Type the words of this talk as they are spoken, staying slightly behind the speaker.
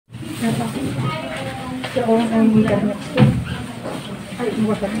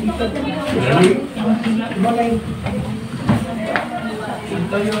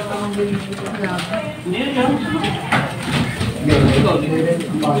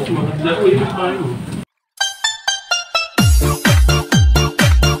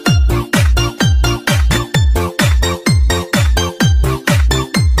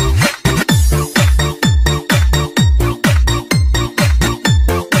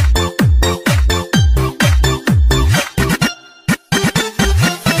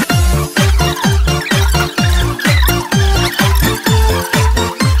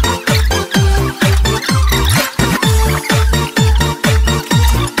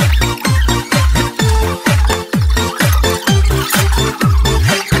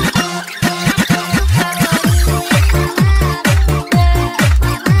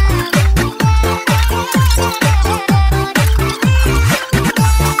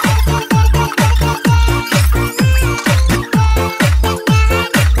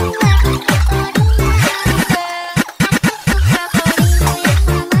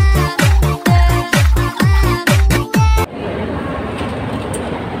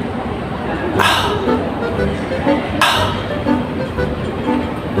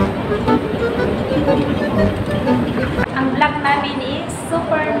Ang vlog namin is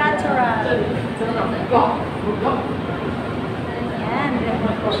supernatural. Ayan,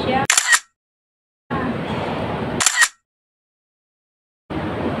 lemon po siya.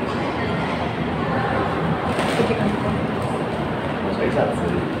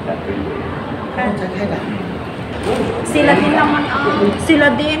 Sila din naman sila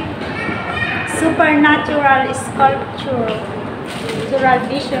din. Supernatural sculpture. Natural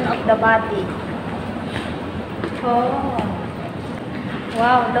vision of the body. Oh.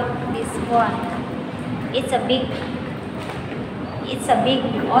 Wow, look at this one. It's a big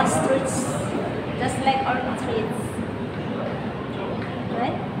ostrich. Just like ostrich.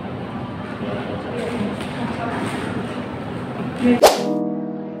 Right?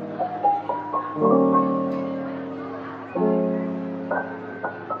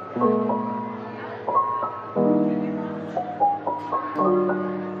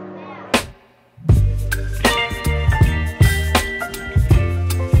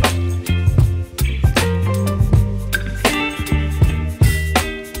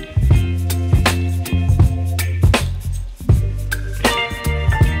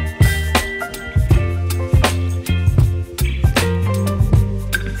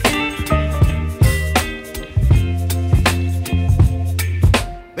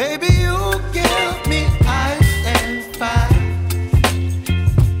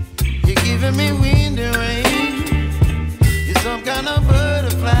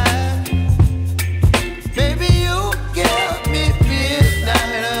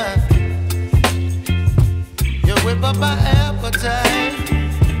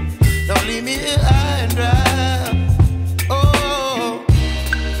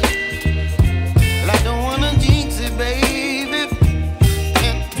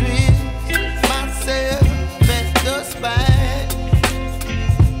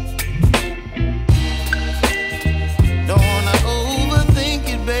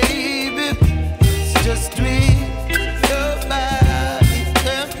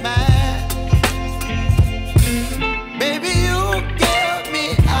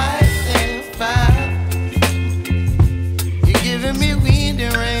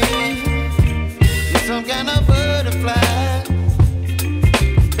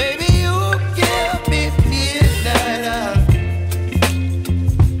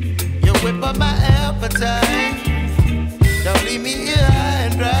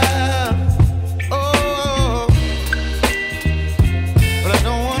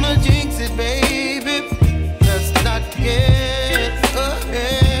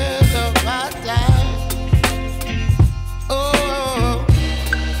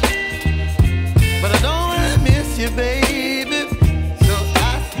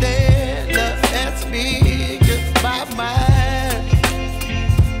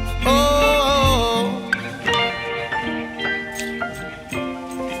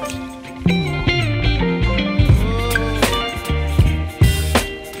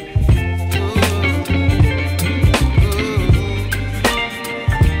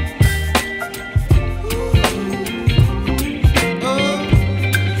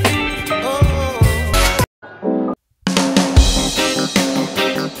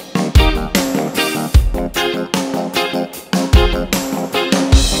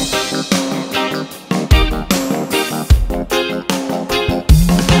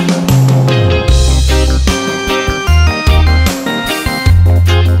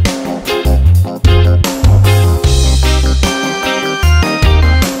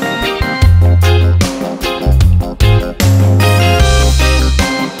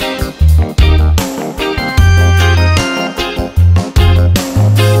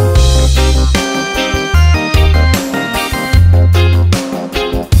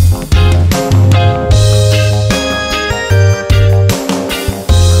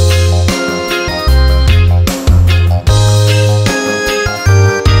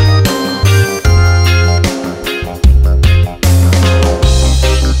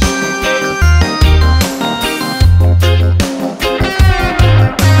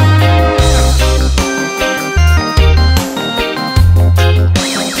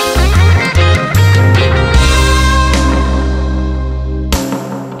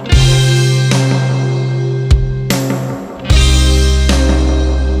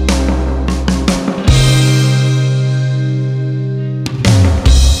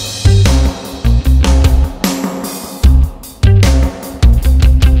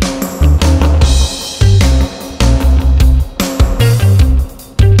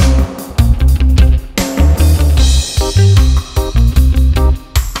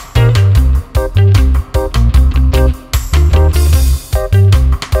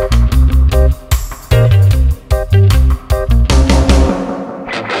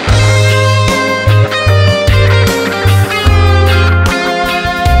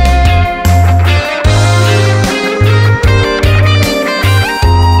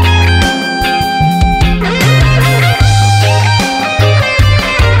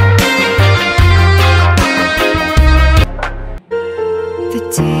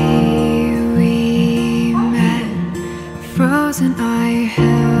 day we met, frozen I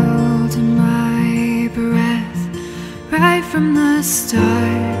held my breath. Right from the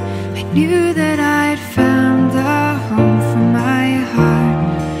start, I knew that I'd found the home for my heart.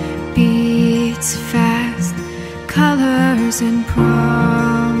 Beats fast, colors and promises.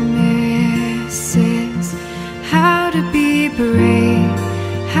 How to be brave,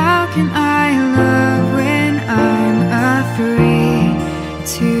 how can I love when I'm afraid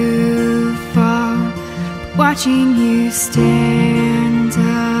to fall? Watching you stand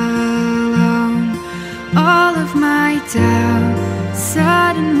alone, all of my doubt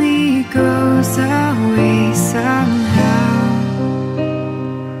suddenly goes away somehow.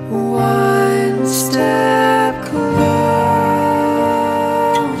 One step closer.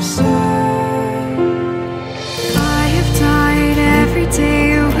 I have died every day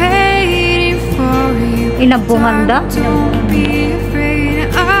waiting for you. Inabungan da? Don't be afraid,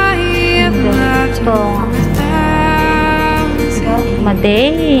 I have loved you for a thousand.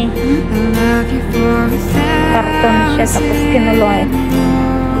 Maday. I love you for a Karton siya tapos thousand. kinuloy.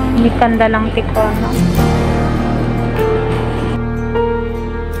 Inikanda lang tikono.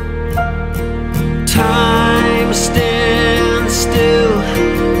 Time stands still,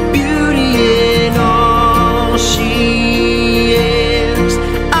 beauty in all she is.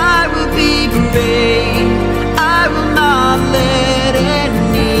 I will be brave, I will not let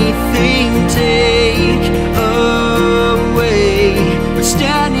anything take away what's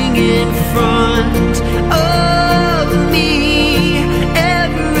standing in front of me.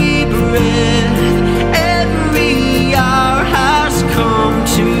 Every breath, every hour has come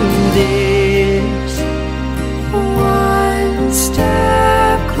to this. One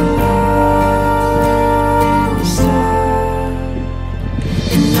step closer,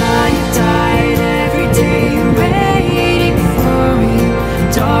 and I have died every day waiting for you.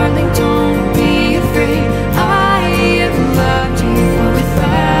 Darling, don't be afraid, I have loved you for a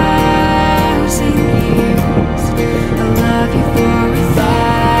thousand years. I love you for a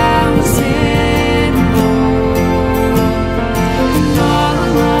thousand more. And all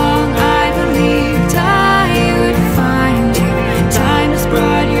along I believed I would find you. Time has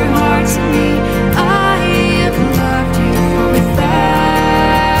brought your heart to me. I have loved you for a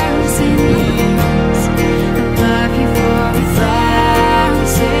thousand years. I love you for a thousand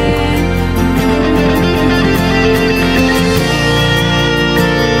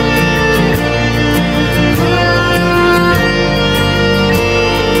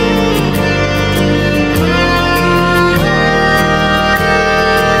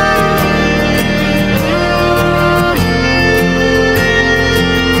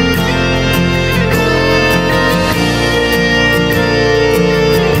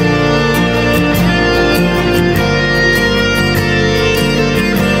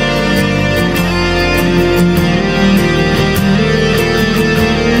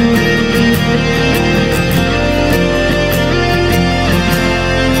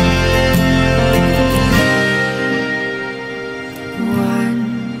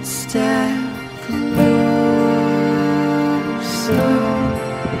one step closer.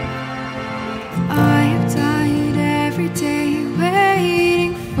 I have died every day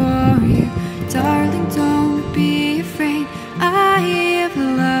waiting for you. Darling, don't be afraid, I have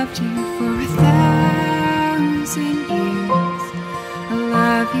loved you for a thousand years. I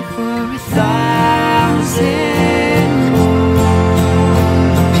love you for a thousand